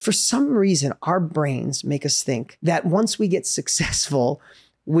For some reason, our brains make us think that once we get successful,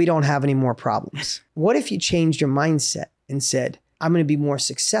 we don't have any more problems. What if you changed your mindset and said, I'm going to be more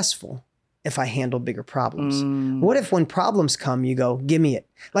successful if I handle bigger problems? What if when problems come, you go, give me it?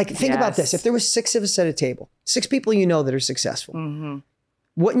 Like, think about this. If there was 6 of us at a table, 6 people you know that are successful,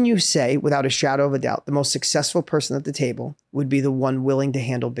 wouldn't you say, without a shadow of a doubt, the most successful person at the table would be the one willing to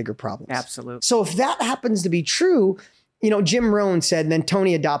handle bigger problems? Absolutely. So if that happens to be true, Jim Rohn said, and then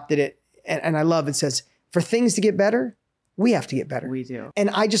Tony adopted it, and I love it, says, for things to get better, we have to get better. We do. And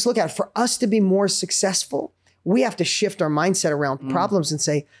I just look at it, for us to be more successful, we have to shift our mindset around problems and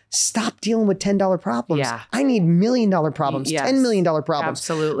say, stop dealing with $10 problems. Yeah. I need $1 million problems, Yes. $10 million problems.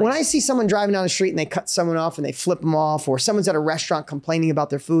 Absolutely. When I see someone driving down the street and they cut someone off and they flip them off, or someone's at a restaurant complaining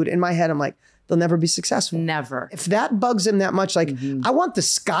about their food, in my head, I'm like, they'll never be successful. Never. If that bugs them that much, like, I want the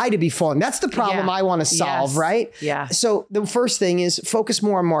sky to be falling. That's the problem I want to solve, right? Yeah. So the first thing is focus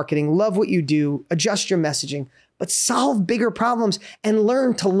more on marketing, love what you do, adjust your messaging, but solve bigger problems and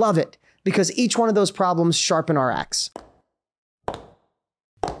learn to love it, because each one of those problems sharpen our axe.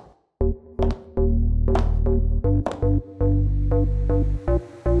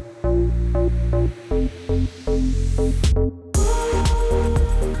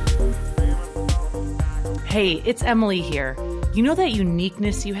 Hey, it's Emily here. You know that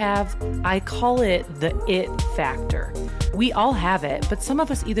uniqueness you have? I call it the it factor. We all have it, but some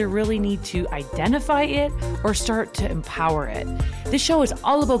of us either really need to identify it or start to empower it. This show is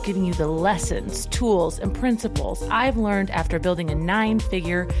all about giving you the lessons, tools, and principles I've learned after building a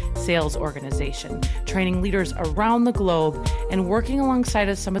 9-figure sales organization, training leaders around the globe, and working alongside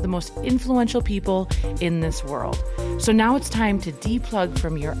of some of the most influential people in this world. So now it's time to deplug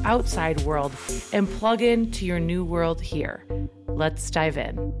from your outside world and plug into your new world here. Let's dive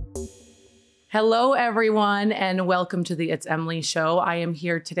in. Hello, everyone, and welcome to the It's Emily Show. I am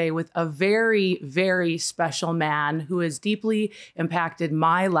here today with a very, very special man who has deeply impacted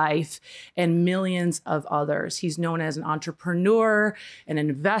my life and millions of others. He's known as an entrepreneur, an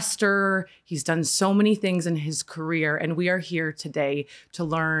investor. He's done so many things in his career, and we are here today to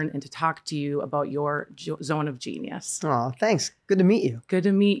learn and to talk to you about your zone of genius. Oh, thanks. Good to meet you. Good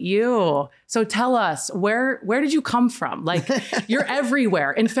to meet you. So tell us, where did you come from? Like, you're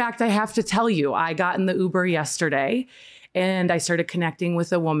everywhere. In fact, I have to tell you, I got in the Uber yesterday and I started connecting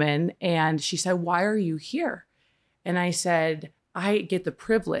with a woman, and she said, "Why are you here?" And I said, "I get the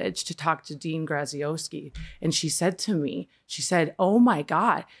privilege to talk to Dean Graziosi." And she said to me, "Oh my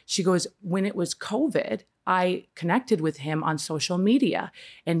God." She goes, "When it was COVID, I connected with him on social media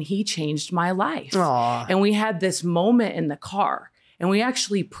and he changed my life." Aww. And we had this moment in the car, and we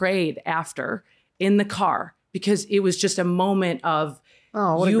actually prayed after in the car, because it was just a moment of,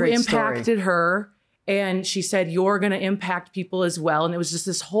 what a you great impacted story. her. And she said, you're going to impact people as well. And it was just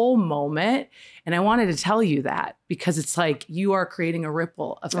this whole moment. And I wanted to tell you that, because it's like you are creating a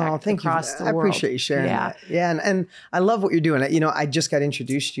ripple effect across the world. I appreciate you sharing that. Yeah. And I love what you're doing. I just got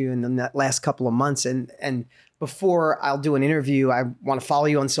introduced to you in the last couple of months. And before I'll do an interview, I want to follow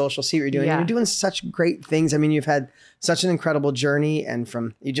you on social, see what you're doing. Yeah. And you're doing such great things. I mean, you've had such an incredible journey. And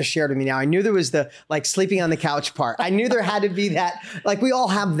you just shared with me now, I knew there was the sleeping on the couch part. I knew there had to be that, we all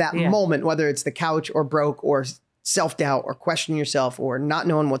have that moment, whether it's the couch or broke or self-doubt or questioning yourself or not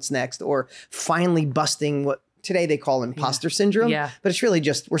knowing what's next or finally busting what today they call imposter syndrome. Yeah. But it's really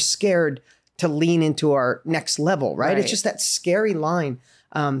just, we're scared to lean into our next level, right? It's just that scary line.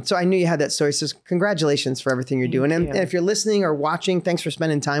 So I knew you had that story. So congratulations for everything you're doing. And if you're listening or watching, thanks for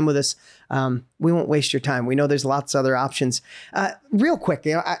spending time with us. We won't waste your time. We know there's lots of other options. Real quick,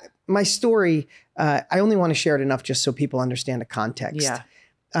 my story, I only want to share it enough just so people understand the context.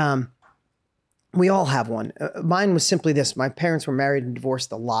 Yeah. We all have one. Mine was simply this. My parents were married and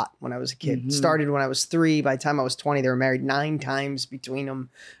divorced a lot when I was a kid. Mm-hmm. Started when I was 3. By the time I was 20, they were married 9 times between them,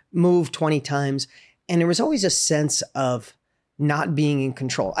 moved 20 times. And there was always a sense of not being in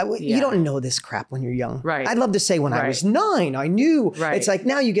control. You don't know this crap when you're young. Right. I'd love to say when I was 9, I knew. Right. It's like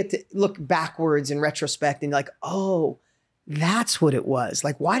now you get to look backwards in retrospect and you're like, oh, that's what it was.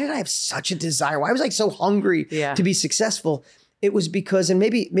 Like, why did I have such a desire? Why was I so hungry to be successful? It was because, and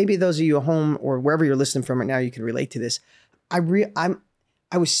maybe those of you at home or wherever you're listening from right now, you can relate to this. I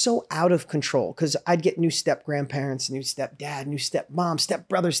was so out of control because I'd get new step grandparents, new step dad, new step mom, step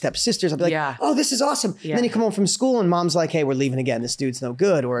brothers, step sisters. I'd be like, oh, this is awesome. And then you come home from school and mom's like, hey, we're leaving again. This dude's no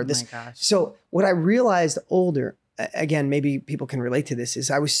good. Or this. My gosh. So what I realized older, again, maybe people can relate to this, is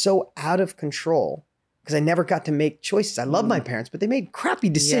I was so out of control because I never got to make choices. I love my parents, but they made crappy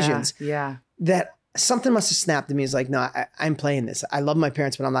decisions that something must have snapped in me. Is like, no, I'm playing this. I love my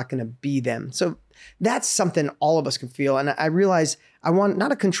parents, but I'm not going to be them. So That's something all of us can feel. And I realized I want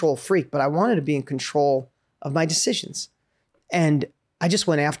not a control freak, but I wanted to be in control of my decisions. And I just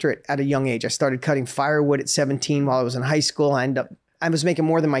went after it at a young age. I started cutting firewood at 17 while I was in high school. I was making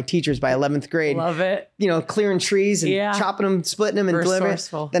more than my teachers by 11th grade. Love it. Clearing trees and chopping them, splitting them and delivering.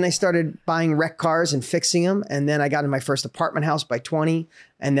 Then I started buying wrecked cars and fixing them. And then I got in my first apartment house by 20.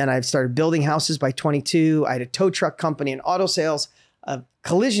 And then I started building houses by 22. I had a tow truck company and auto sales, a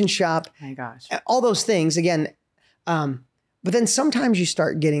collision shop. Oh my gosh. All those things again. But then sometimes you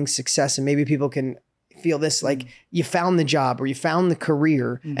start getting success and maybe people can feel this, like you found the job or you found the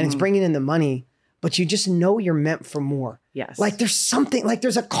career and it's bringing in the money, but you just know you're meant for more. Yes. Like there's something, like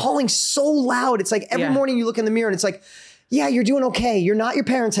there's a calling so loud. It's like every morning you look in the mirror and it's like, yeah, you're doing okay. You're not your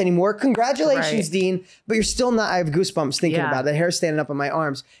parents anymore. Congratulations, Dean. But you're still not, I have goosebumps thinking about it. The hair standing up on my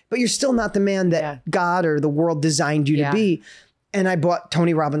arms, but you're still not the man that God or the world designed you to be. And I bought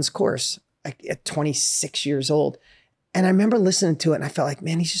Tony Robbins' course at 26 years old. And I remember listening to it and I felt like,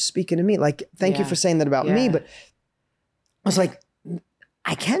 man, he's just speaking to me. Like, thank you for saying that about me. But I was like,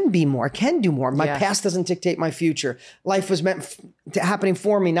 I can be more. I can do more. My past doesn't dictate my future. Life was meant to happening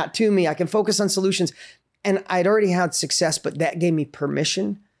for me, not to me. I can focus on solutions. And I'd already had success, but that gave me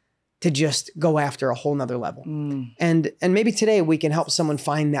permission to just go after a whole nother level. And maybe today we can help someone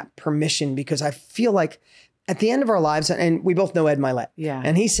find that permission, because I feel like at the end of our lives, and we both know Ed Milet. Yeah.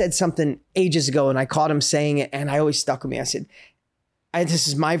 And he said something ages ago and I caught him saying it and I always stuck with me. I said, this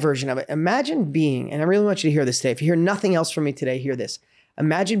is my version of it. Imagine being, and I really want you to hear this today. If you hear nothing else from me today, hear this.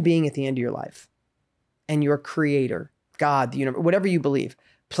 Imagine being at the end of your life and your creator, God, the universe, whatever you believe,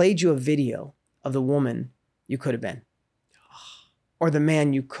 played you a video of the woman you could have been or the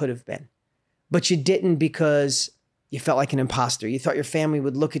man you could have been, but you didn't because you felt like an imposter. You thought your family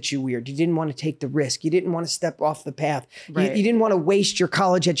would look at you weird. You didn't want to take the risk. You didn't want to step off the path. Right. You didn't want to waste your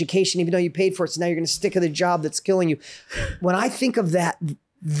college education, even though you paid for it. So now you're going to stick at the job that's killing you. When I think of that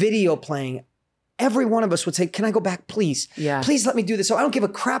video playing, every one of us would say, can I go back, please? Yeah. Please let me do this. So I don't give a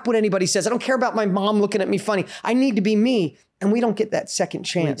crap what anybody says. I don't care about my mom looking at me funny. I need to be me. And we don't get that second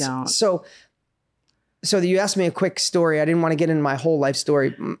chance. We don't. So you asked me a quick story. I didn't want to get into my whole life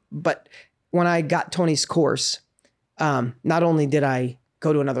story, but when I got Tony's course, not only did I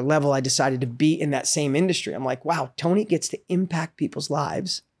go to another level, I decided to be in that same industry. I'm like, wow, Tony gets to impact people's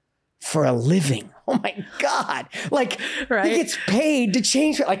lives for a living. Oh my God. Like he gets paid to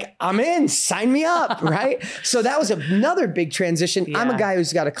change. Like I'm in, sign me up. Right. So that was another big transition. Yeah. I'm a guy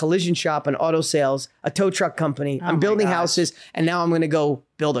who's got a collision shop, an auto sales, a tow truck company. I'm building houses and now I'm going to go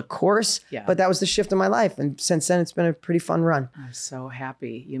build a course. Yeah. But that was the shift in my life. And since then it's been a pretty fun run. I'm so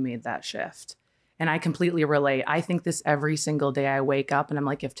happy you made that shift. And I completely relate. I think this every single day I wake up and I'm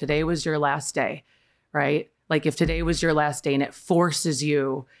like, if today was your last day, right? Like if today was your last day and it forces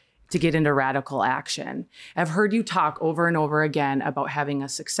you to get into radical action. I've heard you talk over and over again about having a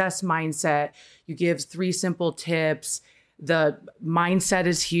success mindset. You give 3 simple tips. The mindset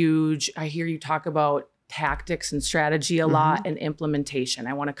is huge. I hear you talk about tactics and strategy a lot and implementation.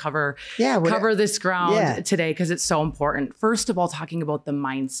 I want to cover this ground today because it's so important. First of all, talking about the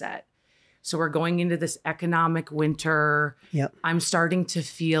mindset. So we're going into this economic winter. Yep. I'm starting to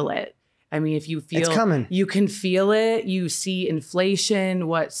feel it. I mean, if you feel it's coming, you can feel it. You see inflation,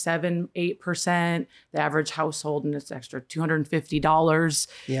 7-8%, the average household, and it's extra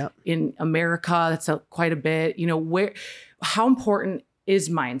 $250 in America. That's quite a bit. How important is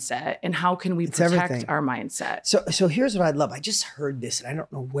mindset and how can we protect our mindset? So here's what I'd love. I just heard this and I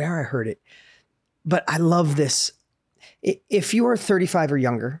don't know where I heard it, but I love this. If you are 35 or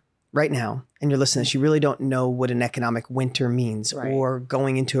younger right now, and you're listening to this, you really don't know what an economic winter means or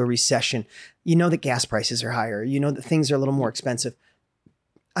going into a recession. You know that gas prices are higher. You know that things are a little more expensive.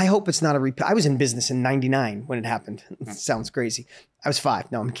 I hope it's not I was in business in 99 when it happened. It sounds crazy. I was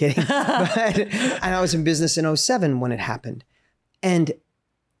 5. No, I'm kidding. And I was in business in 07 when it happened. And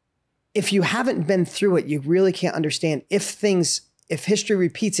if you haven't been through it, you really can't understand if history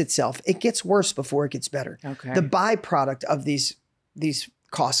repeats itself, it gets worse before it gets better. Okay. The byproduct of these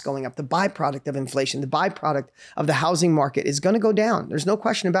costs going up, the byproduct of inflation, the byproduct of the housing market is going to go down. There's no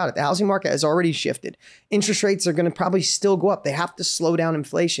question about it. The housing market has already shifted. Interest rates are going to probably still go up. They have to slow down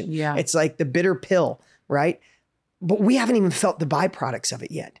inflation. Yeah. It's like the bitter pill, right? But we haven't even felt the byproducts of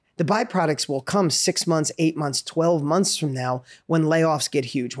it yet. The byproducts will come 6 months, 8 months, 12 months from now when layoffs get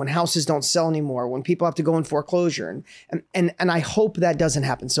huge, when houses don't sell anymore, when people have to go in foreclosure. And I hope that doesn't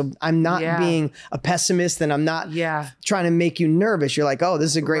happen. So I'm not being a pessimist and I'm not trying to make you nervous. You're like, oh, this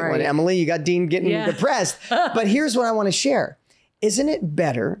is a great one. Emily, you got Dean getting depressed. But here's what I want to share. Isn't it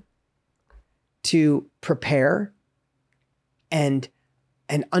better to prepare and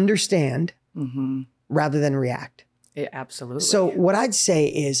understand rather than react. Absolutely. So what I'd say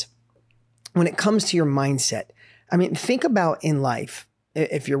is when it comes to your mindset, I mean, think about in life,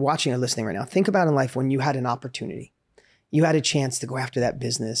 if you're watching or listening right now, think about in life when you had an opportunity. You had a chance to go after that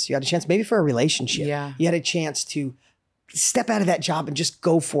business. You had a chance maybe for a relationship. Yeah. You had a chance to step out of that job and just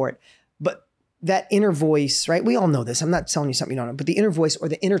go for it. But that inner voice, right? We all know this. I'm not telling you something you don't know, but the inner voice or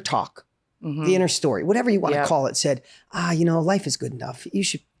the inner talk, the inner story, whatever you want to call it, said, life is good enough. You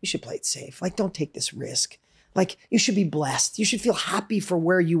should play it safe. Like, don't take this risk. Like, you should be blessed. You should feel happy for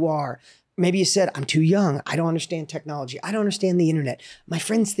where you are. Maybe you said, I'm too young. I don't understand technology. I don't understand the internet. My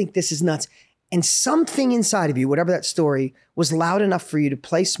friends think this is nuts. And something inside of you, whatever that story, was loud enough for you to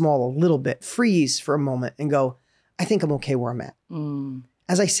play small a little bit, freeze for a moment and go, I think I'm okay where I'm at.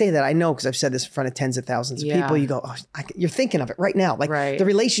 As I say that, I know because I've said this in front of tens of thousands of people, you go, you're thinking of it right now. Like the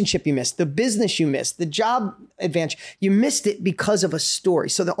relationship you missed, the business you missed, the job advantage, you missed it because of a story.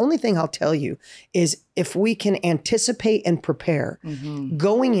 So the only thing I'll tell you is if we can anticipate and prepare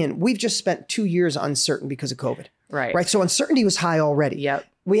going in, we've just spent 2 years uncertain because of COVID. Right. So uncertainty was high already.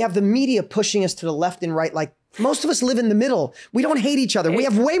 We have the media pushing us to the left and right. Like most of us live in the middle. We don't hate each other. We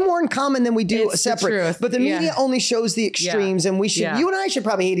have way more in common than we do separate. But the media only shows the extremes, and you and I should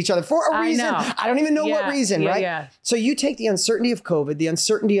probably hate each other for a reason. I don't even know what reason, right? So you take the uncertainty of COVID, the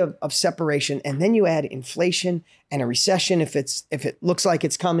uncertainty of separation, and then you add inflation and a recession if it looks like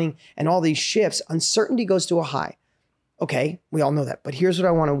it's coming, and all these shifts. Uncertainty goes to a high. Okay, we all know that. But here's what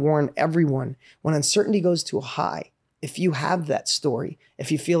I want to warn everyone: when uncertainty goes to a high, if you have that story,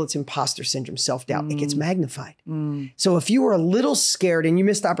 if you feel it's imposter syndrome, self-doubt, it gets magnified. So if you were a little scared and you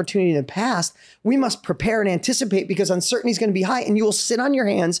missed opportunity in the past, we must prepare and anticipate because uncertainty is going to be high and you will sit on your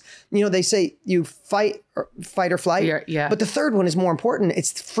hands. You know, they say you fight or flight. But the third one is more important.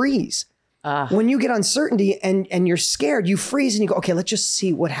 It's freeze. When you get uncertainty and you're scared, you freeze and you go, okay, let's just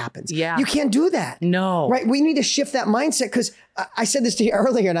see what happens. You can't do that. No. Right? We need to shift that mindset because I said this to you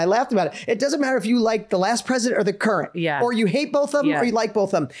earlier and I laughed about it. It doesn't matter if you like the last president or the current. Or you hate both of them or you like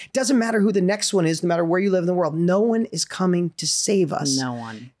both of them. It doesn't matter who the next one is, no matter where you live in the world. No one is coming to save us. No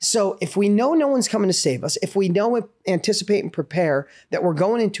one. So if we know no one's coming to save us, if we know, anticipate and prepare that we're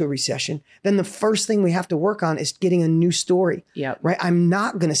going into a recession, then the first thing we have to work on is getting a new story. Right? I'm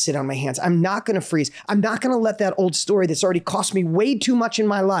not going to sit on my hands. I'm not going to freeze. I'm not going to let that old story that's already cost me way too much in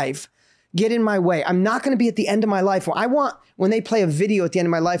my life get in my way. I'm not going to be at the end of my life. When they play a video at the end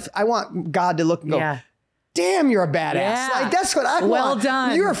of my life, I want God to look and go, damn, you're a badass. Like, that's what I want. Well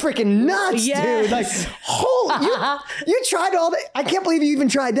done. You're freaking nuts, dude. Like, holy, you tried all that. I can't believe you even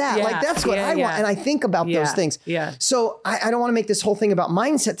tried that. Like, that's what I want. And I think about those things. So I don't want to make this whole thing about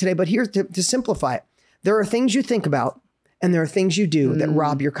mindset today, but here's to simplify it. There are things you think about and there are things you do that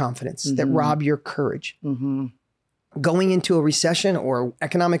rob your confidence, that rob your courage. Going into a recession or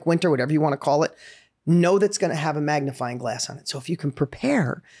economic winter, whatever you want to call it, know that's going to have a magnifying glass on it. So if you can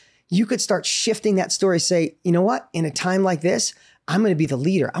prepare, you could start shifting that story. Say, you know what? In a time like this, I'm going to be the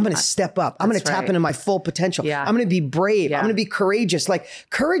leader. I'm going to step up. I'm going to tap into my full potential. I'm going to be brave. I'm going to be courageous. Like,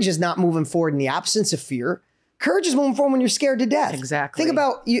 courage is not moving forward in the absence of fear. Courage is moving forward when you're scared to death. Exactly. Think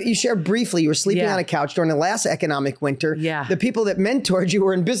about, you shared briefly, you were sleeping on a couch during the last economic winter. The people that mentored you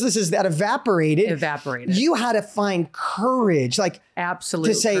were in businesses that evaporated. You had to find courage. Like, absolute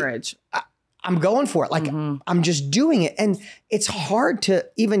to say, courage. I'm going for it. Like, I'm just doing it. And it's hard to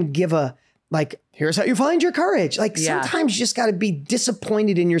even give here's how you find your courage. Like, sometimes you just got to be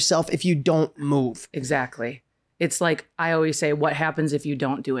disappointed in yourself if you don't move. Exactly. It's like, I always say, what happens if you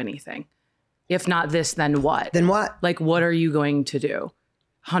don't do anything? If not this, then what? Then what? Like, what are you going to do?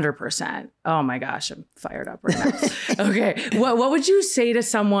 100%. Oh my gosh, I'm fired up right now. Okay. What would you say to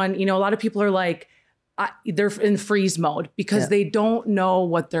someone, a lot of people are like, they're in freeze mode because they don't know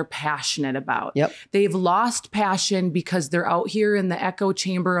what they're passionate about. They've lost passion because they're out here in the echo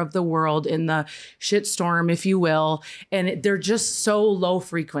chamber of the world, in the shitstorm, if you will. And they're just so low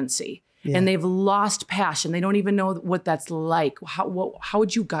frequency. And they've lost passion. They don't even know what that's like. How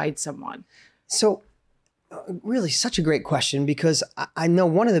would you guide someone? So really such a great question, because I know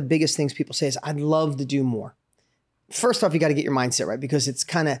one of the biggest things people say is, I'd love to do more. First off, you got to get your mindset right, because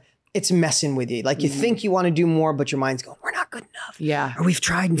it's messing with you. Like, you think you want to do more, but your mind's going, we're not good enough. Or we've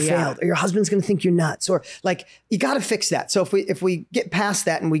tried and failed. Or your husband's going to think you're nuts. Or like, you got to fix that. So if we get past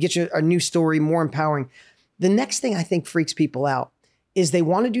that and we get you a new story, more empowering, the next thing I think freaks people out is they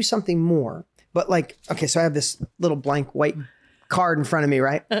want to do something more. But like, okay, so I have this little blank white card in front of me,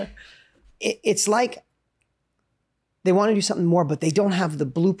 right? It's like they want to do something more, but they don't have the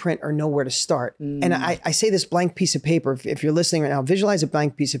blueprint or know where to start. And I say this blank piece of paper, if you're listening right now, visualize a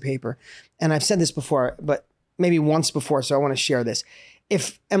blank piece of paper. And I've said this before, but maybe once before, so I want to share this.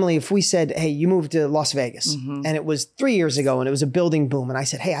 if we said, hey, you moved to Las Vegas and it was 3 years ago and it was a building boom. And I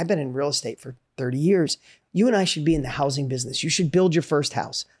said, hey, I've been in real estate for 30 years. You and I should be in the housing business. You should build your first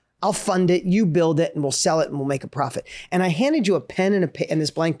house. I'll fund it. You build it and we'll sell it and we'll make a profit. And I handed you a pen and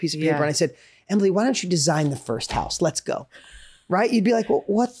this blank piece of paper. And I said, Emily, why don't you design the first house? Let's go. Right? You'd be like, well,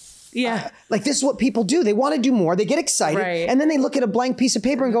 what? Yeah. Like this is what people do. They want to do more. They get excited. Right. And then they look at a blank piece of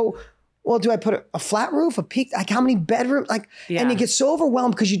paper and go, well, do I put a flat roof, a peak? Like how many bedrooms? Like, and you get so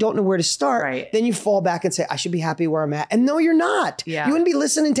overwhelmed because you don't know where to start. Right. Then you fall back and say, I should be happy where I'm at. And no, you're not. Yeah. You wouldn't be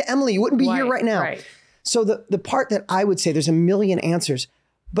listening to Emily. You wouldn't be here right now. Right. So the part that I would say, there's a million answers,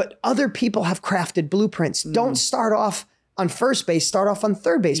 but other people have crafted blueprints. Don't start off on first base, start off on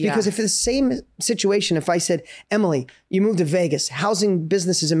third base. Because if it's the same situation, if I said, Emily, you moved to Vegas, housing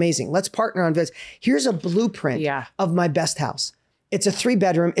business is amazing. Let's partner on Vegas. Here's a blueprint of my best house. It's a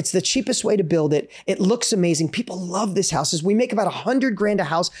 3-bedroom. It's the cheapest way to build it. It looks amazing. People love this house. We make about $100,000 a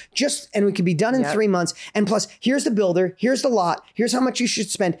house and we can be done in 3 months. And plus, here's the builder. Here's the lot. Here's how much you should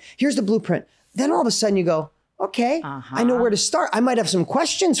spend. Here's the blueprint. Then all of a sudden you go, okay, I know where to start. I might have some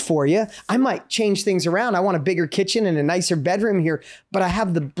questions for you. I might change things around. I want a bigger kitchen and a nicer bedroom here, but I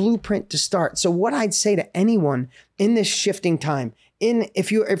have the blueprint to start. So what I'd say to anyone in this shifting time,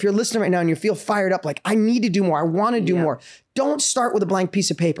 if you're listening right now and you feel fired up, like I need to do more, I want to do more, don't start with a blank piece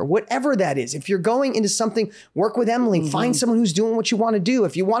of paper, whatever that is. If you're going into something, work with Emily, find someone who's doing what you want to do.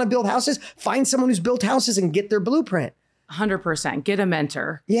 If you want to build houses, find someone who's built houses and get their blueprint. 100%. Get a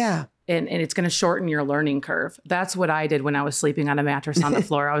mentor. Yeah. And it's going to shorten your learning curve. That's what I did when I was sleeping on a mattress on the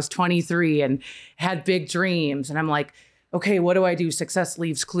floor. I was 23 and had big dreams. And I'm like, okay, what do I do? Success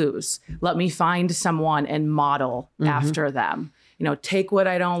leaves clues. Let me find someone and model after them. You know, take what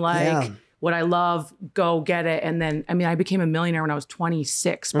I don't like, what I love, go get it. And then, I mean, I became a millionaire when I was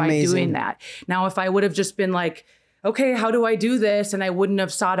 26 by doing that. Now, if I would have just been like, okay, how do I do this? And I wouldn't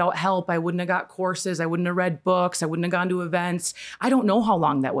have sought out help. I wouldn't have got courses. I wouldn't have read books. I wouldn't have gone to events. I don't know how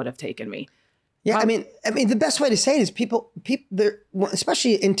long that would have taken me. Yeah, I mean, the best way to say it is people,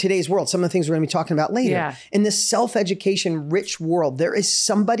 especially in today's world, some of the things we're going to be talking about later, in this self-education rich world, there is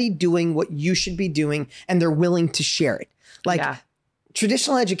somebody doing what you should be doing and they're willing to share it. Like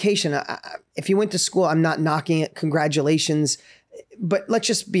traditional education, if you went to school, I'm not knocking it, congratulations. But let's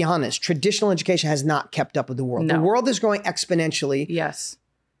just be honest. Traditional education has not kept up with the world. No. The world is growing exponentially. Yes.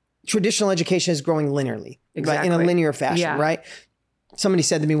 Traditional education is growing linearly, right? In a linear fashion, right? Somebody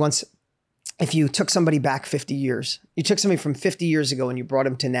said to me once, if you took somebody back 50 years, you took somebody from 50 years ago and you brought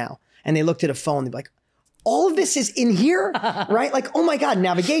them to now, and they looked at a phone, they'd be like, all of this is in here, right? Like, oh my God,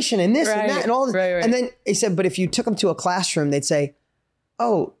 navigation and this and that and all this. Right. And then he said, but if you took them to a classroom, they'd say,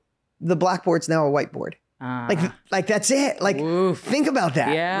 oh, the blackboard's now a whiteboard. Like that's it. Like, think about that,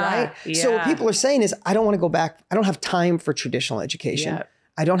 right? Yeah. So what people are saying is, I don't want to go back. I don't have time for traditional education. Yeah.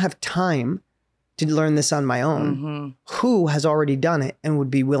 I don't have time to learn this on my own. Who has already done it and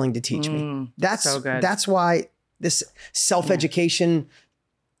would be willing to teach me? That's so good. That's why this self-education,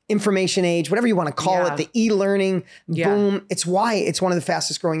 information age, whatever you want to call it, the e-learning boom. It's why it's one of the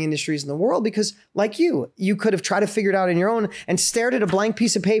fastest growing industries in the world, because like you could have tried to figure it out on your own and stared at a blank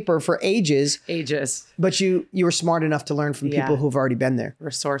piece of paper for ages. But you were smart enough to learn from people who've already been there.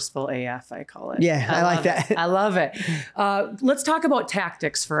 Resourceful AF, I call it. Yeah, I like that. I love it. Let's talk about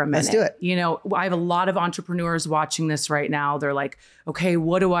tactics for a minute. Let's do it. You know, I have a lot of entrepreneurs watching this right now. They're like, okay,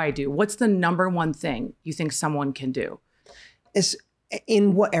 what do I do? What's the number one thing you think someone can do?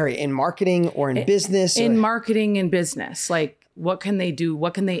 In what area? In marketing or in business? In marketing and business. Like, what can they do?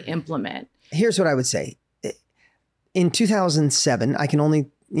 What can they implement? Here's what I would say. In 2007, I can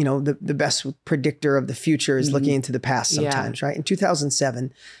only, the best predictor of the future is looking into the past sometimes, right? In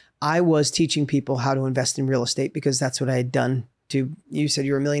 2007, I was teaching people how to invest in real estate because that's what I had done. You said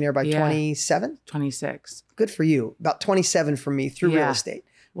you were a millionaire by 27? 26. Good for you. About 27 for me through real estate,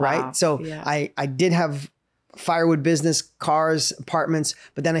 right? So I did have firewood business, cars, apartments,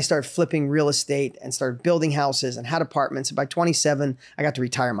 but then I started flipping real estate and started building houses and had apartments. And by 27, I got to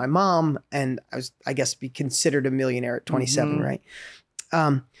retire my mom, and I guess, be considered a millionaire at 27, right?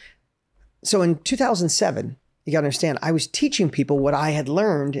 So in 2007, you got to understand, I was teaching people what I had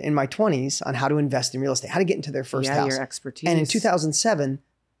learned in my 20s on how to invest in real estate, how to get into their first house. Your expertise. And in 2007,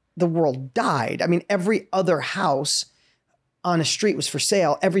 the world died. I mean, every other house on a street was for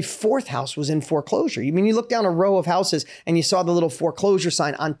sale. Every fourth house was in foreclosure. I mean, you look down a row of houses and you saw the little foreclosure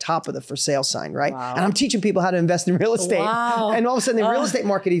sign on top of the for sale sign, right? Wow. And I'm teaching people how to invest in real estate. Wow. And all of a sudden the real estate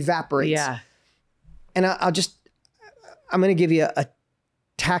market evaporates. Yeah. And I'm going to give you a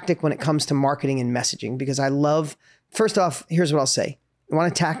tactic when it comes to marketing and messaging, because first off, here's what I'll say. You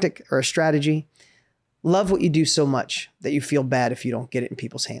want a tactic or a strategy? love what you do so much that you feel bad if you don't get it in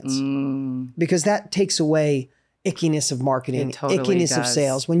people's hands. Because that takes away ickiness of marketing, ickiness of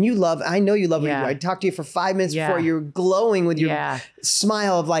sales. When you love, I know you love what you do. I talked to you for 5 minutes before, you're glowing with your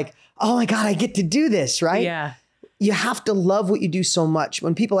smile of like, oh my God, I get to do this, right? Yeah. You have to love what you do so much.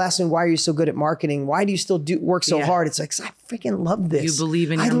 When people ask me, why are you so good at marketing? Why do you still work so hard? It's like, I freaking love this. You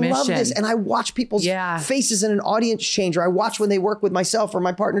believe in your mission. I love this. And I watch people's faces in an audience change, or I watch when they work with myself or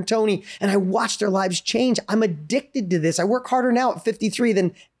my partner, Tony, and I watch their lives change. I'm addicted to this. I work harder now at 53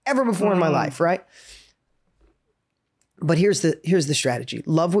 than ever before in my life, right? But here's the strategy.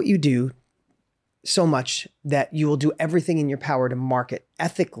 Love what you do so much that you will do everything in your power to market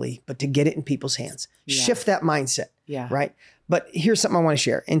ethically, but to get it in people's hands. Shift that mindset, right? But here's something I want to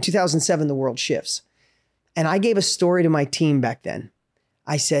share. In 2007, the world shifts. And I gave a story to my team back then.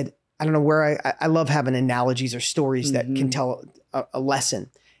 I said, I don't know where I love having analogies or stories that can tell a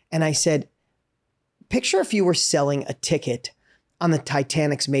lesson. And I said, picture if you were selling a ticket on the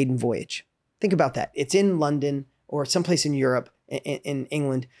Titanic's maiden voyage. Think about that. It's in London or someplace in Europe, in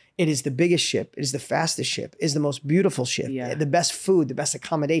England. It is the biggest ship. It is the fastest ship. It is the most beautiful ship. The best food, the best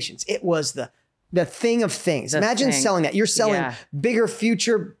accommodations. It was the thing of things. Imagine selling that. You're selling bigger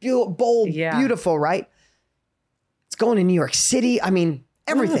future, bold, beautiful, right? It's going to New York City. I mean,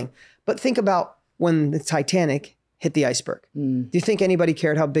 everything. But think about when the Titanic hit the iceberg. Do you think anybody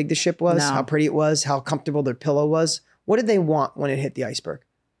cared how big the ship was, how pretty it was, how comfortable their pillow was? What did they want when it hit the iceberg?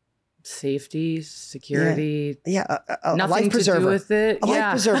 Safety, security, a nothing life preserver. To do with it. A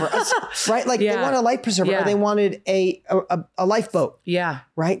life preserver, right? Like they wanted a life preserver, or they wanted a lifeboat. Yeah.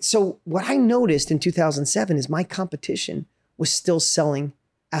 Right. So what I noticed in 2007 is my competition was still selling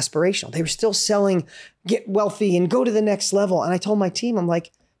aspirational. They were still selling, get wealthy and go to the next level. And I told my team, I'm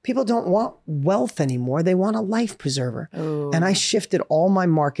like, people don't want wealth anymore. They want a life preserver. Ooh. And I shifted all my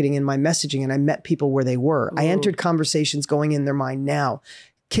marketing and my messaging, and I met people where they were. Ooh. I entered conversations going in their mind now.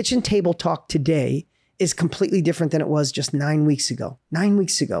 Kitchen table talk today is completely different than it was just 9 weeks ago. 9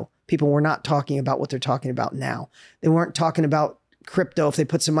 weeks ago, people were not talking about what they're talking about now. They weren't talking about crypto, if they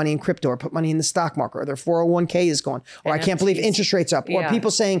put some money in crypto or put money in the stock market, or their 401k is gone, or NFTs. I can't believe interest rates up, or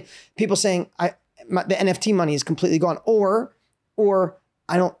people saying the NFT money is completely gone, or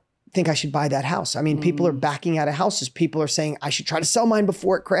I don't think I should buy that house. I mean, people are backing out of houses. People are saying I should try to sell mine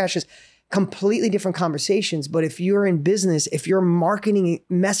before it crashes. Completely different conversations. But if you're in business, if your marketing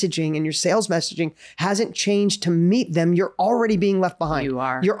messaging and your sales messaging hasn't changed to meet them, you're already being left behind. You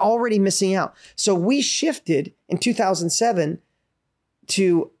are. You're already missing out. So we shifted in 2007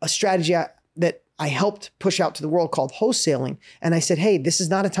 to a strategy that I helped push out to the world called wholesaling. And I said, hey, this is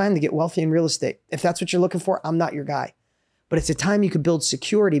not a time to get wealthy in real estate. If that's what you're looking for, I'm not your guy. But it's a time you could build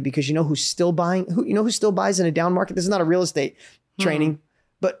security, because you know who's still buying, who still buys in a down market? This is not a real estate training.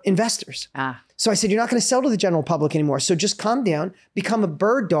 But investors. So I said, you're not going to sell to the general public anymore. So just calm down, become a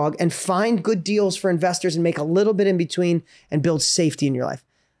bird dog, and find good deals for investors and make a little bit in between and build safety in your life.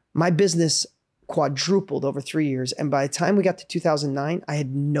 My business quadrupled over 3 years. And by the time we got to 2009, I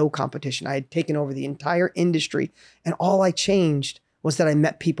had no competition. I had taken over the entire industry. And all I changed was that I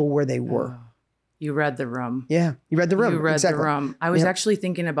met people where they were. You read the room. Yeah, you read the room. You read the room. I was actually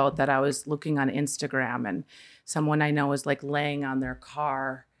thinking about that. I was looking on Instagram, and someone I know is like laying on their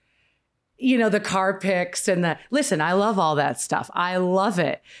car, the car pics and listen, I love all that stuff. I love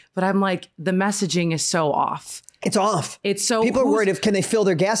it. But I'm like, the messaging is so off. It's off. It's so people are worried if can they fill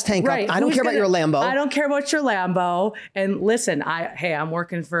their gas tank up. I don't care about your Lambo. I don't care about your Lambo. And listen, I'm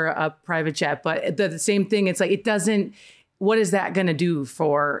working for a private jet, but the same thing. It's like, it doesn't. What is that going to do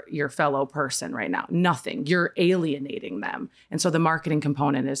for your fellow person right now? Nothing. You're alienating them. And so the marketing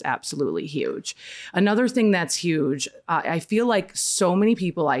component is absolutely huge. Another thing that's huge, I feel like so many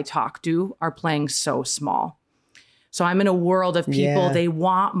people I talk to are playing so small. So I'm in a world of people, they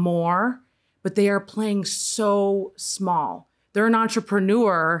want more, but they are playing so small. They're an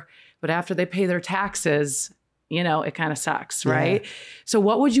entrepreneur, but after they pay their taxes, it kind of sucks, right? So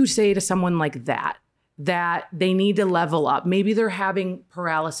what would you say to someone like that they need to level up? Maybe they're having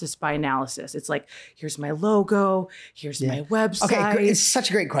paralysis by analysis. It's like, here's my logo, here's my website. Okay, it's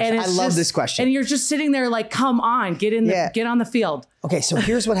such a great question. I love this question. And you're just sitting there like, come on, get on the field. Okay, so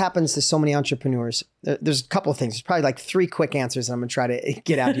here's what happens to so many entrepreneurs. There's a couple of things. There's probably like 3 quick answers I'm going to try to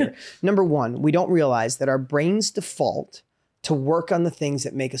get out here. Number 1, we don't realize that our brains default to work on the things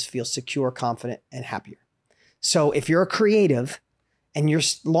that make us feel secure, confident, and happier. So if you're a creative and you're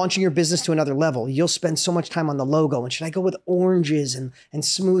launching your business to another level, you'll spend so much time on the logo. And should I go with oranges and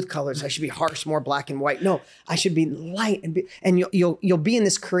smooth colors? I should be harsh, more black and white. No, I should be light. And you'll be in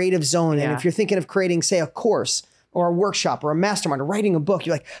this creative zone. And if you're thinking of creating, say, a course, or a workshop or a mastermind or writing a book,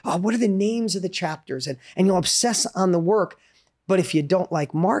 you're like, oh, what are the names of the chapters? And you'll obsess on the work. But if you don't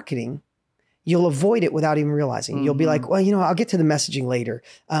like marketing, you'll avoid it without even realizing. You'll be like, well, I'll get to the messaging later.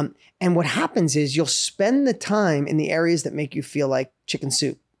 And what happens is you'll spend the time in the areas that make you feel like chicken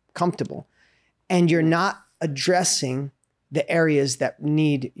soup, comfortable, and you're not addressing the areas that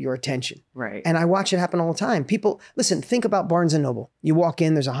need your attention. Right. And I watch it happen all the time. People, listen, think about Barnes & Noble. You walk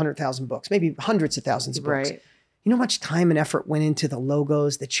in, there's 100,000 books, maybe hundreds of thousands of books. Right. You know how much time and effort went into the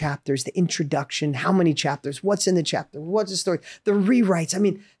logos, the chapters, the introduction, how many chapters, what's in the chapter, what's the story, the rewrites. I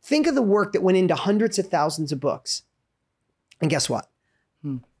mean, think of the work that went into hundreds of thousands of books. And guess what?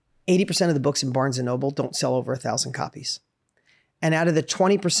 80% of the books in Barnes & Noble don't sell over 1,000 copies. And out of the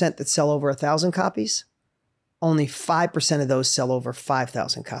 20% that sell over 1,000 copies, only 5% of those sell over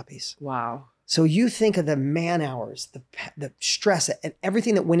 5,000 copies. Wow. So you think of the man hours, the stress, and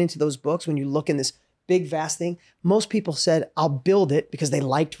everything that went into those books when you look in this big, vast thing. Most people said, I'll build it because they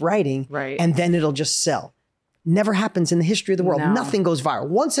liked writing, right, and then it'll just sell. Never happens in the history of the world. No. Nothing goes viral.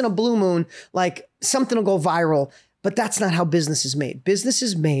 Once in a blue moon, like something will go viral, but that's not how business is made. Business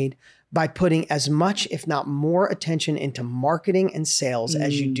is made by putting as much, if not more, attention into marketing and sales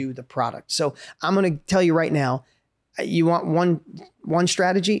as you do the product. So I'm going to tell you right now, you want one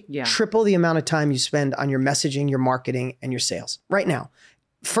strategy? Yeah. Triple the amount of time you spend on your messaging, your marketing, and your sales right now.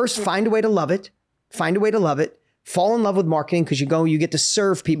 First, find a way to love it. Find a way to love it. Fall in love with marketing because you get to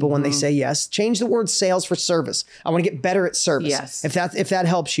serve people when they say yes. Change the word sales for service. I want to get better at service. Yes. If that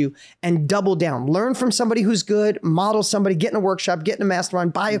helps you, and double down. Learn from somebody who's good, model somebody, get in a workshop, get in a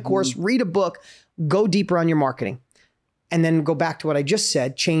mastermind, buy a course, read a book, go deeper on your marketing. And then go back to what I just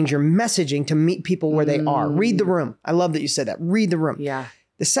said, change your messaging to meet people where they are. Read the room. I love that you said that. Read the room. Yeah.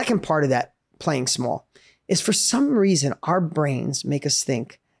 The second part of that, playing small, is for some reason our brains make us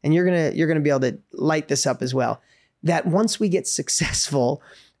think, and you're gonna be able to light this up as well, that once we get successful,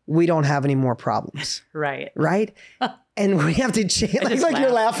 we don't have any more problems. Right. Right? And we have to change. Like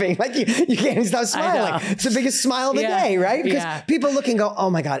you're laughing. Like you can't even stop smiling. It's the biggest smile of the day, right? Because people look and go,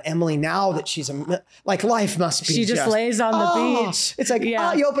 oh my God, Emily, now that she's like life must be She just lays on the beach. It's like,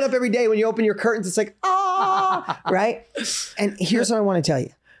 you open up every day. When you open your curtains, it's like, right? And here's what I want to tell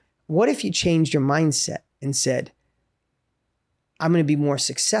you. What if you changed your mindset and said, I'm going to be more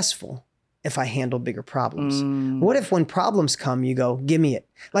successful if I handle bigger problems? What if when problems come, you go, give me it?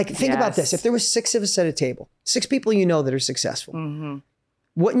 Like, think about this. If there was 6 of us at a table, 6 people that are successful,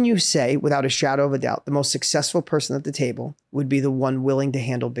 wouldn't you say, without a shadow of a doubt, the most successful person at the table would be the one willing to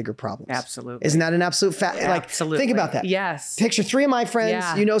handle bigger problems? Absolutely. Isn't that an absolute fact? Like, absolutely. Think about that. Yes. Picture 3 of my friends.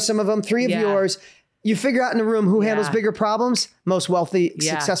 You know some of them, 3 of yours. You figure out in the room who handles bigger problems, most wealthy,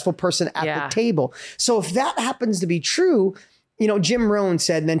 successful person at the table. So if that happens to be true, Jim Rohn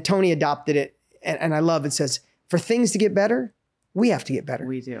said, and then Tony adopted it, and I love it, says, for things to get better, we have to get better.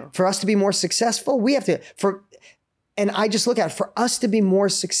 We do. For us to be more successful, we have to, and I just look at it, for us to be more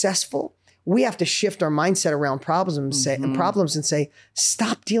successful, we have to shift our mindset around problems and say,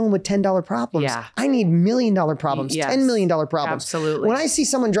 stop dealing with $10 problems. Yeah. I need $1 million problems, $10 million problems. Absolutely. When I see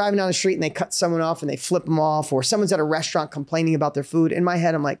someone driving down the street and they cut someone off and they flip them off, or someone's at a restaurant complaining about their food, in my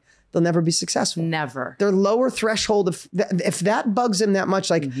head, I'm like, they'll never be successful. Never. Their lower threshold of if that bugs them that much,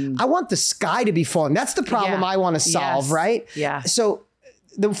 like I want the sky to be falling. That's the problem I want to solve, right? Yeah. So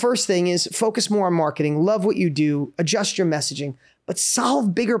the first thing is focus more on marketing, love what you do, adjust your messaging, but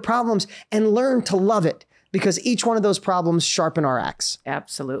solve bigger problems and learn to love it, because each one of those problems sharpen our axe.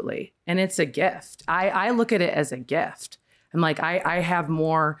 Absolutely. And it's a gift. I look at it as a gift. I'm like, I have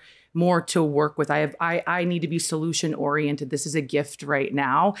more to work with. I need to be solution oriented. This is a gift right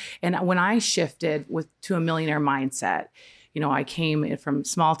now. And when I shifted to a millionaire mindset, I came from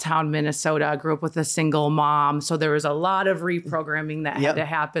small town Minnesota, grew up with a single mom. So there was a lot of reprogramming that had to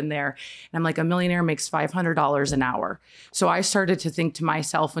happen there. And I'm like, a millionaire makes $500 an hour. So I started to think to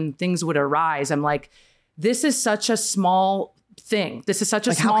myself, when things would arise, I'm like, this is such a small thing. This is such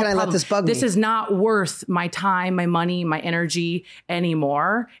a small how can I problem. let this bug me? This is not worth my time, my money, my energy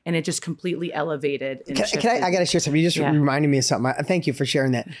anymore. And it just completely elevated. And I got to share something. You just reminded me of something. Thank you for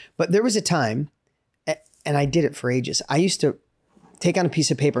sharing that. But there was a time, and I did it for ages. I used to take on a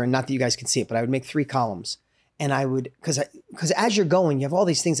piece of paper, and not that you guys can see it, but I would make 3 columns. And I would, because as you're going, you have all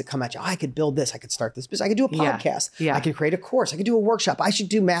these things that come at you. I could build this. I could start this business. I could do a podcast. I could create a course. I could do a workshop. I should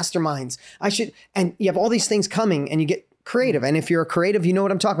do masterminds. And you have all these things coming, and you get creative. And if you're a creative, you know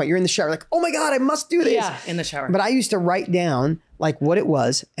what I'm talking about. You're in the shower, like, oh my God, I must do this. Yeah, in the shower. But I used to write down like what it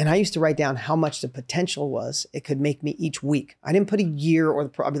was. And I used to write down how much the potential was it could make me each week. I didn't put a year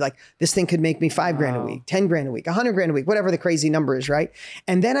I'd be like, this thing could make me $5,000 a week, $10,000 a week, $100,000 a week, whatever the crazy number is, right?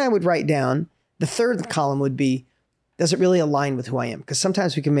 And then I would write down, the third column would be does it really align with who I am? Because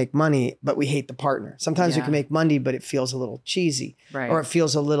sometimes we can make money, but we hate the partner. Sometimes we can make money, but it feels a little cheesy, or it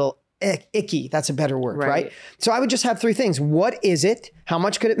feels a little icky. That's a better word, right? So I would just have 3 things. What is it? How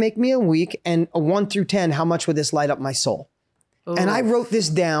much could it make me a week? And a 1 through 10, how much would this light up my soul? Ooh. And I wrote this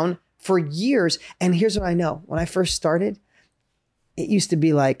down for years. And here's what I know. When I first started, it used to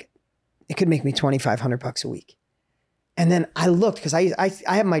be like, it could make me $2,500 a week. And then I looked, because I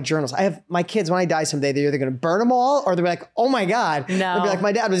have my journals. I have my kids, when I die someday, they're either going to burn them all, or they'll be like, oh my God. No. They'll be like,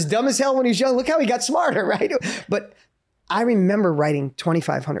 my dad was dumb as hell when he was young. Look how he got smarter, right? But I remember writing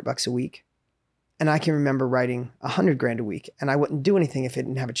 $2,500 a week, and I can remember writing $100,000 a week, and I wouldn't do anything if it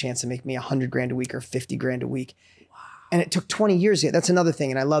didn't have a chance to make me $100,000 a week or $50,000 a week. Wow. And it took 20 years. That's another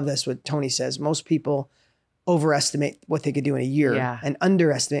thing. And I love this, what Tony says. Most people overestimate what they could do in a year and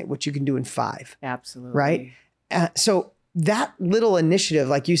underestimate what you can do in 5. Absolutely. Right? So that little initiative,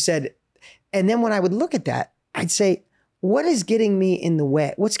 like you said, and then when I would look at that, I'd say, what is getting me in the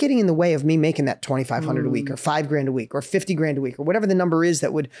way? What's getting in the way of me making that $2,500 a week, or $5,000 a week, or $50,000 a week, or whatever the number is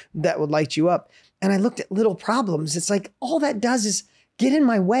that would light you up? And I looked at little problems. It's like, all that does is get in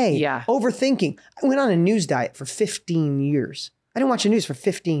my way. Yeah. Overthinking. I went on a news diet for 15 years. I didn't watch the news for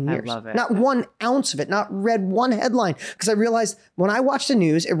 15 years. I love it. Not 1 ounce of it, not read 1 headline. Because I realized when I watch the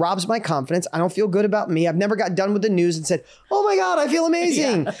news, it robs my confidence. I don't feel good about me. I've never got done with the news and said, oh my God, I feel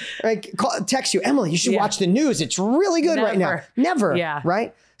amazing. Like, text you, Emily, you should watch the news. It's really good right now. Never. Yeah.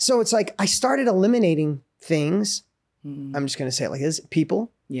 Right? So it's like, I started eliminating things. I'm just going to say it like this.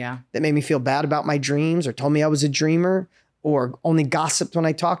 People that made me feel bad about my dreams, or told me I was a dreamer, or only gossiped when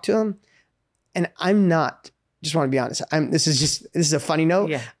I talked to them. And I'm not. Just want to be honest. This is a funny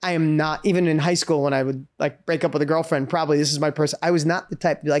note. Yeah. I am not, even in high school when I would like break up with a girlfriend, probably this is my person. I was not the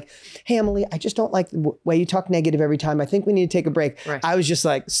type to be like, hey, Emily, I just don't like the way you talk negative every time. I think we need to take a break. Right. I was just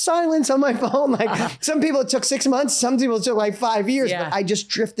like silence on my phone. Like some people it took 6 months. Some people it took like 5 years, but I just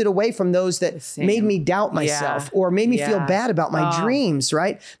drifted away from those that made me doubt myself or made me feel bad about my dreams,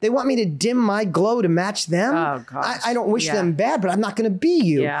 right? They want me to dim my glow to match them. Oh, gosh. I don't wish them bad, but I'm not going to be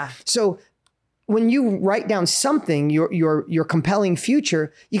you. Yeah. So when you write down something, your compelling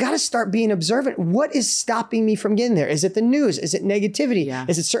future, you got to start being observant. What is stopping me from getting there? Is it the news? Is it negativity? Yeah.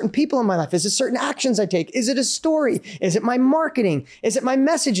 Is it certain people in my life? Is it certain actions I take? Is it a story? Is it my marketing? Is it my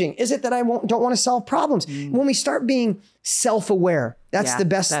messaging? Is it that I don't want to solve problems? When we start being self-aware, that's the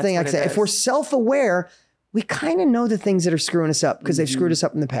best thing I can say. If we're self-aware, we kind of know the things that are screwing us up because they've screwed us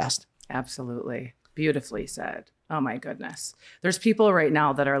up in the past. Absolutely. Beautifully said. Oh my goodness. There's people right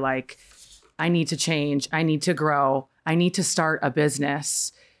now that are like, I need to change. I need to grow. I need to start a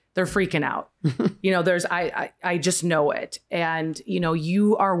business. They're freaking out. I just know it. And,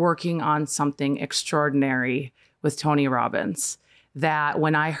 you are working on something extraordinary with Tony Robbins that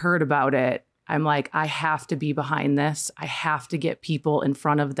when I heard about it, I'm like, I have to be behind this. I have to get people in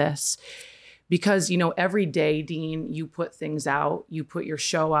front of this. Because, every day, Dean, you put things out, you put your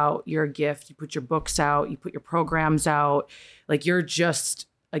show out, you're a gift, you put your books out, you put your programs out. Like, you're just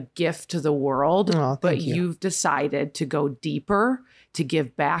a gift to the world, but you've decided to go deeper, to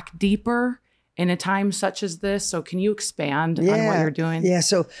give back deeper in a time such as this. So can you expand on what you're doing? Yeah.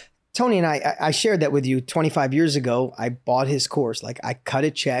 So Tony and I shared that with you 25 years ago. I bought his course. Like I cut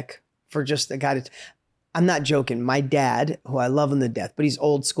a check for just a guy I'm not joking. My dad, who I love him to death, but he's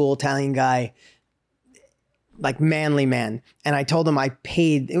old school Italian guy, like manly man. And I told him I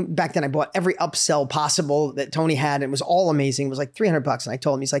paid, back then I bought every upsell possible that Tony had. And it was all amazing. It was like $300. And I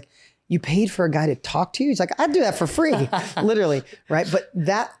told him, he's like, you paid for a guy to talk to you? He's like, I'd do that for free, literally. Right. But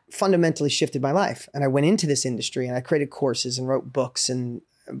that fundamentally shifted my life. And I went into this industry and I created courses and wrote books and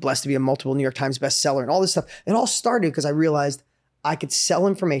I'm blessed to be a multiple New York Times bestseller and all this stuff. It all started because I realized I could sell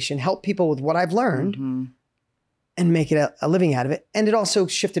information, help people with what I've learned and make it a living out of it. And it also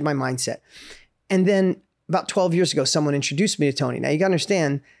shifted my mindset. And then about 12 years ago, someone introduced me to Tony. Now you gotta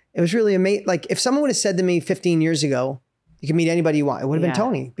understand, it was really amazing. Like if someone would have said to me 15 years ago, you can meet anybody you want, it would have been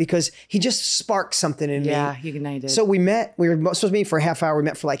Tony because he just sparked something in me. Yeah, he ignited. So we met, we were supposed to meet for a half hour. We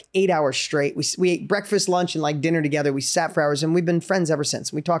met for like 8 hours straight. We ate breakfast, lunch, and like dinner together. We sat for hours and we've been friends ever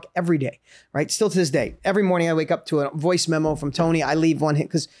since. We talk every day, right? Still to this day. Every morning I wake up to a voice memo from Tony. I leave one hit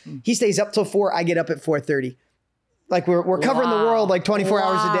because he stays up till 4. I get up at 4:30. Like we're covering the world like 24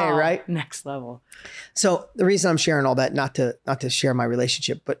 hours a day, right? Next level. So the reason I'm sharing all that, not to share my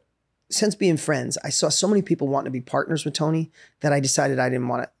relationship, but since being friends, I saw so many people wanting to be partners with Tony that I decided I didn't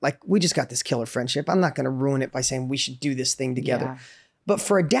want to, like, we just got this killer friendship. I'm not going to ruin it by saying we should do this thing together. Yeah. But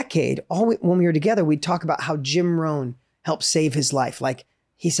for a decade, when we were together, we'd talk about how Jim Rohn helped save his life. Like,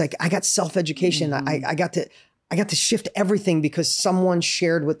 he's like, I got self-education. I I got to shift everything because someone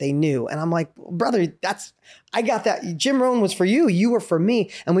shared what they knew. And I'm like, brother, I got that. Jim Rohn was for you. You were for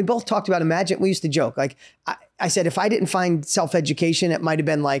me. And we both talked about Imagine. We used to joke. Like I said, if I didn't find self-education, it might've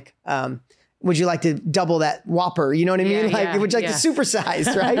been like, would you like to double that Whopper? You know what I mean? Would you like to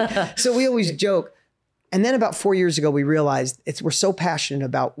supersize, right? So we always joke. And then about 4 years ago, we realized we're so passionate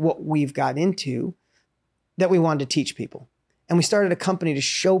about what we've got into that we wanted to teach people. And we started a company to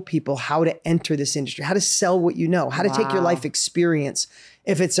show people how to enter this industry, how to sell what you know, how to take your life experience.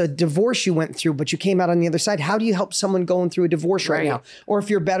 If it's a divorce you went through, but you came out on the other side, how do you help someone going through a divorce right now? Or if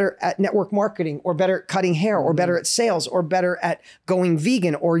you're better at network marketing, or better at cutting hair, or better at sales, or better at going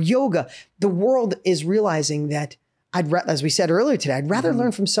vegan or yoga. The world is realizing that as we said earlier today, I'd rather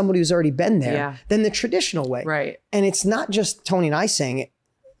learn from somebody who's already been there than the traditional way. Right. And it's not just Tony and I saying it.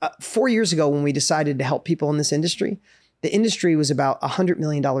 4 years ago, when we decided to help people in this industry, the industry was about $100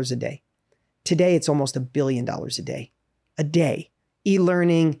 million a day. Today, it's almost $1 billion a day. A day.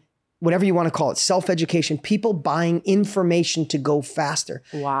 E-learning, whatever you want to call it, self-education, people buying information to go faster.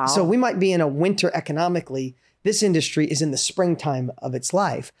 Wow. So we might be in a winter economically. This industry is in the springtime of its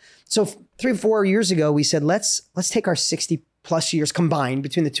life. So 3 or 4 years ago, we said, let's take our 60 plus years combined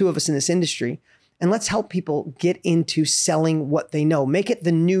between the two of us in this industry, and let's help people get into selling what they know. Make it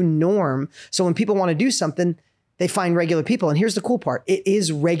the new norm. So when people want to do something, they find regular people. And here's the cool part. It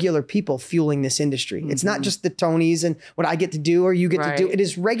is regular people fueling this industry. It's not just the Tonys and what I get to do or you get to do. It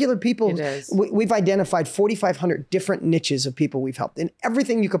is regular people. It is. We've identified 4,500 different niches of people we've helped in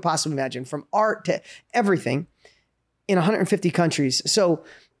everything you could possibly imagine, from art to everything, in 150 countries. So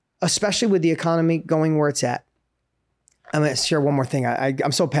especially with the economy going where it's at, I'm going to share one more thing.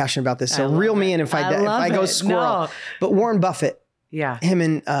 I'm so passionate about this. So reel me in if I go squirrel. But Warren Buffett, him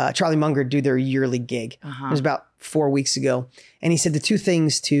and Charlie Munger do their yearly gig. It was about 4 weeks ago. And he said the two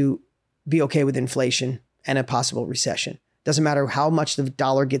things to be okay with inflation and a possible recession. Doesn't matter how much the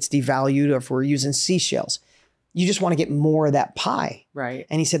dollar gets devalued or if we're using seashells. You just want to get more of that pie. Right.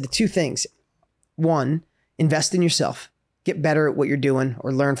 And he said the two things. One, invest in yourself. Get better at what you're doing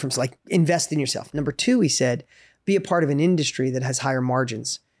or learn from, like, invest in yourself. Number two, he said, be a part of an industry that has higher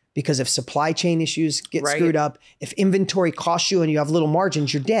margins. Because if supply chain issues get screwed up, if inventory costs you and you have little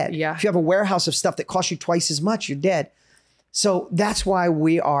margins, you're dead. Yeah. If you have a warehouse of stuff that costs you twice as much, you're dead. So that's why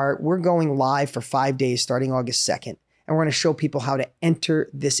we're going live for 5 days starting August 2nd. And we're going to show people how to enter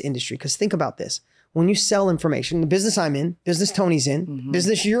this industry. Because think about this. When you sell information, the business I'm in, business Tony's in,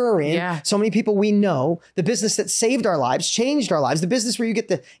 business you're in, so many people we know, the business that saved our lives, changed our lives, the business where you get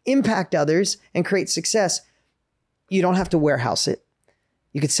to impact others and create success, you don't have to warehouse it.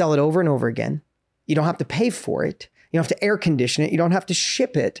 You could sell it over and over again. You don't have to pay for it. You don't have to air condition it. You don't have to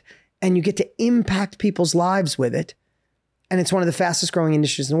ship it. And you get to impact people's lives with it. And it's one of the fastest growing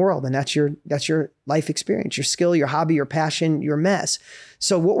industries in the world. And that's your life experience, your skill, your hobby, your passion, your mess.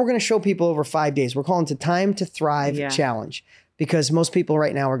 So what we're going to show people over 5 days, we're calling it the Time to Thrive Challenge. Because most people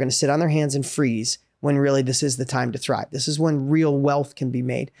right now are going to sit on their hands and freeze when really this is the time to thrive. This is when real wealth can be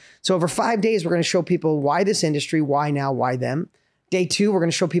made. So over 5 days, we're going to show people why this industry, why now, why them. Day 2, we're going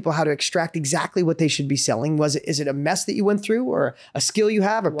to show people how to extract exactly what they should be selling. Is it a mess that you went through, or a skill you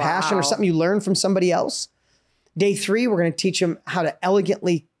have, or passion, or something you learned from somebody else? Day 3, we're going to teach them how to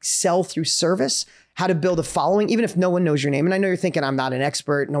elegantly sell through service, how to build a following, even if no one knows your name. And I know you're thinking, I'm not an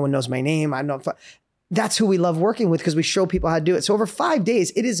expert. No one knows my name. I don't know. That's who we love working with, because we show people how to do it. So over 5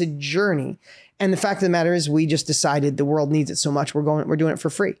 days, it is a journey. And the fact of the matter is, we just decided the world needs it so much. We're doing it for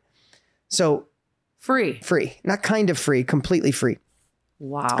free. So free, not kind of free, completely free.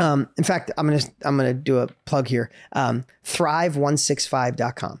 Wow. In fact, I'm gonna do a plug here.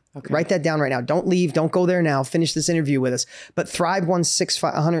 Thrive165.com. Okay. Write that down right now. Don't leave. Don't go there now. Finish this interview with us. But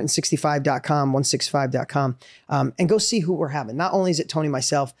Thrive165.com, 165.com, and go see who we're having. Not only is it Tony,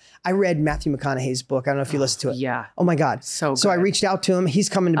 myself. I read Matthew McConaughey's book. I don't know if you listened to it. Yeah. Oh my God. So I reached out to him. He's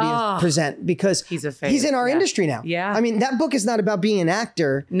coming to be present because he's in our industry now. Yeah. I mean, that book is not about being an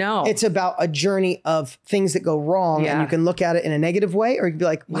actor. No. It's about a journey of things that go wrong, and you can look at it in a negative way, or you can be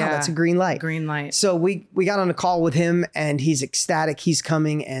like, wow, that's a green light. Green light. So we got on a call with him, and he's ecstatic. He's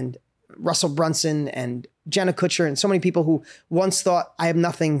coming, and Russell Brunson and Jenna Kutcher and so many people who once thought, I have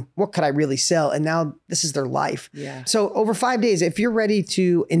nothing, what could I really sell? And now this is their life. Yeah. So over 5 days, if you're ready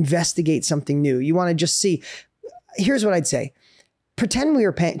to investigate something new, you want to just see, here's what I'd say. Pretend we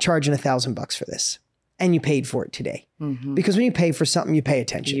were charging $1,000 for this, and you paid for it today. Mm-hmm. Because when you pay for something, you pay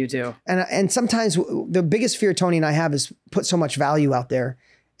attention. You do. And sometimes the biggest fear Tony and I have is put so much value out there,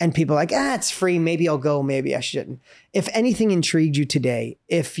 and people are like, it's free. Maybe I'll go. Maybe I shouldn't. If anything intrigued you today,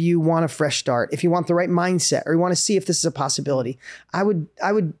 if you want a fresh start, if you want the right mindset, or you want to see if this is a possibility, I would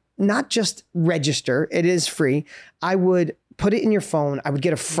not just register, it is free. I would put it in your phone. I would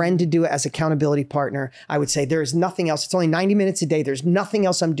get a friend to do it as accountability partner. I would say, there is nothing else. It's only 90 minutes a day. There's nothing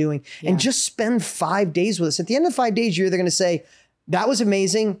else I'm doing. And just spend 5 days with us. At the end of 5 days, you're either going to say, that was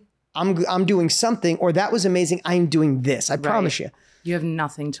amazing, I'm doing something, or that was amazing, I'm doing this. I promise you. You have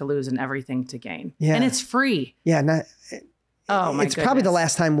nothing to lose and everything to gain. Yeah. And it's free. Yeah. It's probably the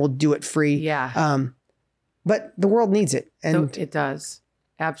last time we'll do it free. Yeah. But the world needs it. And it does.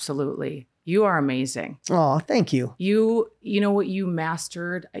 Absolutely. You are amazing. Oh, thank you. You know what you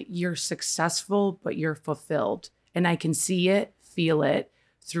mastered? You're successful, but you're fulfilled. And I can see it, feel it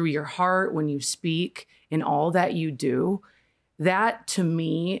through your heart when you speak in all that you do. That to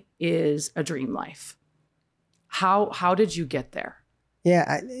me is a dream life. How did you get there?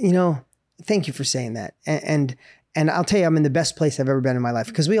 Yeah, thank you for saying that. And I'll tell you, I'm in the best place I've ever been in my life,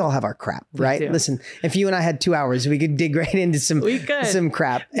 because we all have our crap, right? Listen, if you and I had 2 hours, we could dig right into some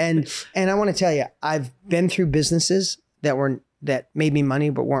crap. And I want to tell you, I've been through businesses that made me money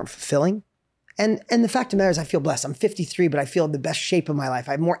but weren't fulfilling. And the fact of the matter is, I feel blessed. I'm 53, but I feel in the best shape of my life.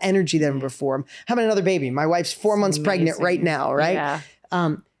 I have more energy than before. I'm having another baby. My wife's 4 months pregnant right now, right?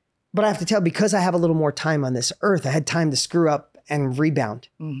 Yeah. But I have to tell, because I have a little more time on this earth, I had time to screw up and rebound,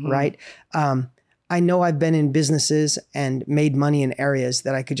 right? I know I've been in businesses and made money in areas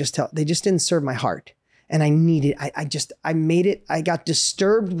that I could just tell, they just didn't serve my heart. And I needed, I made it, I got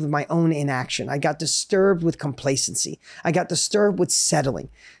disturbed with my own inaction. I got disturbed with complacency. I got disturbed with settling.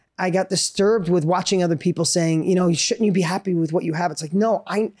 I got disturbed with watching other people saying, shouldn't you be happy with what you have? It's like, no,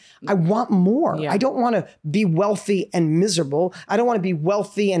 I want more. Yeah. I don't want to be wealthy and miserable. I don't want to be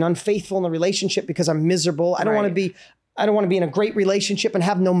wealthy and unfaithful in a relationship because I'm miserable. I don't want to be in a great relationship and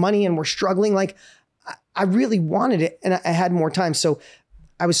have no money and we're struggling. Like, I really wanted it, and I had more time. So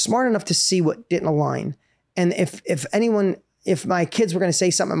I was smart enough to see what didn't align. And if my kids were going to say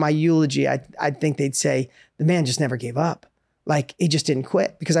something in my eulogy, I'd think they'd say, the man just never gave up. Like, he just didn't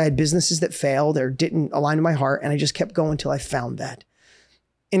quit, because I had businesses that failed or didn't align to my heart. And I just kept going until I found that.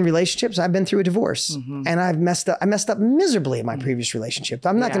 In relationships, I've been through a divorce and I messed up miserably in my previous relationship.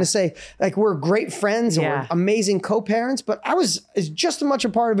 I'm not going to say like we're great friends and we're amazing co-parents, but I was just as much a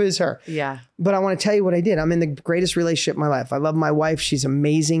part of it as her. Yeah. But I want to tell you what I did. I'm in the greatest relationship of my life. I love my wife. She's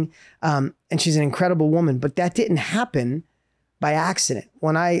amazing. And she's an incredible woman, but that didn't happen by accident.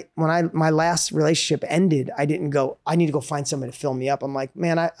 When my last relationship ended, I didn't go, I need to go find somebody to fill me up. I'm like,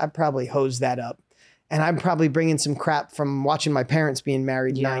 man, I probably hosed that up. And I'm probably bringing some crap from watching my parents being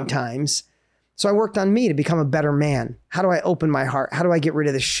married 9 times. So I worked on me to become a better man. How do I open my heart? How do I get rid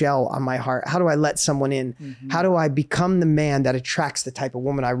of the shell on my heart? How do I let someone in? How do I become the man that attracts the type of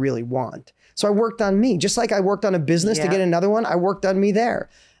woman I really want? So I worked on me. Just like I worked on a business to get another one, I worked on me there.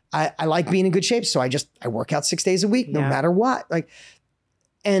 I like being in good shape. So I work out 6 days a week, no matter what.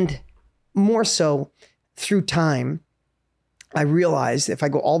 And more so through time, I realized, if I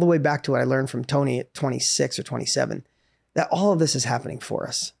go all the way back to what I learned from Tony at 26 or 27, that all of this is happening for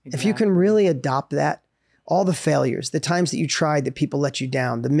us. Exactly. If you can really adopt that, all the failures, the times that you tried that people let you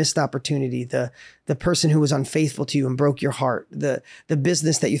down, the missed opportunity, the person who was unfaithful to you and broke your heart, the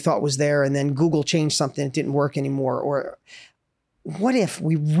business that you thought was there and then Google changed something, it didn't work anymore. Or what if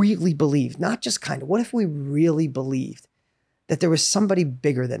we really believed, not just kind of, what if we really believed that there was somebody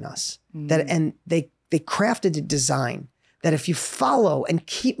bigger than us, and they crafted a design that if you follow and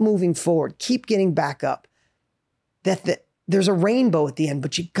keep moving forward, keep getting back up, that there's a rainbow at the end,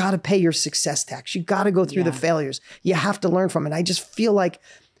 but you got to pay your success tax. You got to go through the failures. You have to learn from it. I just feel like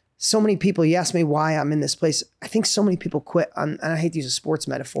so many people, you ask me why I'm in this place. I think so many people quit on, and I hate to use a sports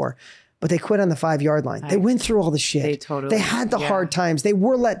metaphor, but they quit on the 5-yard line. They went through all the shit. They had the hard times. They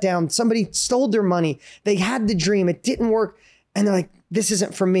were let down. Somebody stole their money. They had the dream. It didn't work. And they're like, this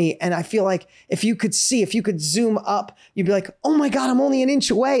isn't for me. And I feel like if you could zoom up, you'd be like, oh my God, I'm only an inch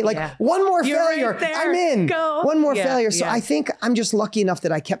away. Like one more failure, right, I'm in. Go. One more failure. So I think I'm just lucky enough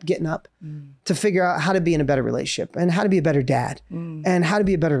that I kept getting up to figure out how to be in a better relationship and how to be a better dad and how to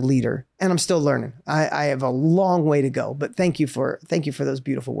be a better leader. And I'm still learning. I have a long way to go, but thank you for those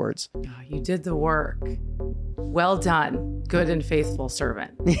beautiful words. Oh, you did the work. Well done, good and faithful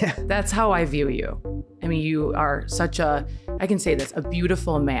servant. Yeah. That's how I view you. I mean, you are I can say this, a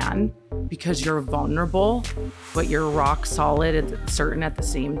beautiful man, because you're vulnerable, but you're rock solid and certain at the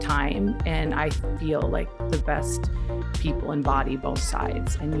same time. And I feel like the best people embody both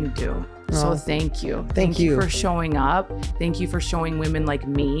sides, and you do. So thank you. Thank you for showing up. Thank you for showing women like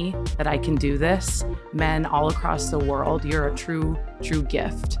me that I can do this. Men all across the world, you're a true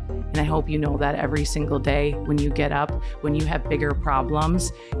gift. And I hope you know that every single day when you get up, when you have bigger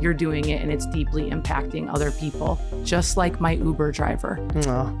problems, you're doing it and it's deeply impacting other people. Just like my Uber driver.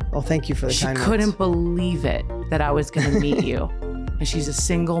 Oh, well, thank you for the kind words. She couldn't believe it that I was going to meet you. And she's a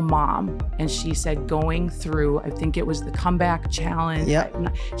single mom. And she said going through, I think it was the comeback challenge.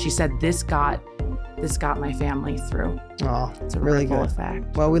 Yep. She said this got my family through. Oh, it's a really ripple good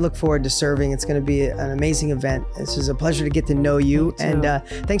effect. Well, we look forward to serving. It's going to be an amazing event. This is a pleasure to get to know you. And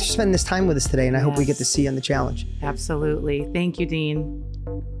thanks for spending this time with us today. And I hope we get to see you on the challenge. Absolutely. Thank you, Dean.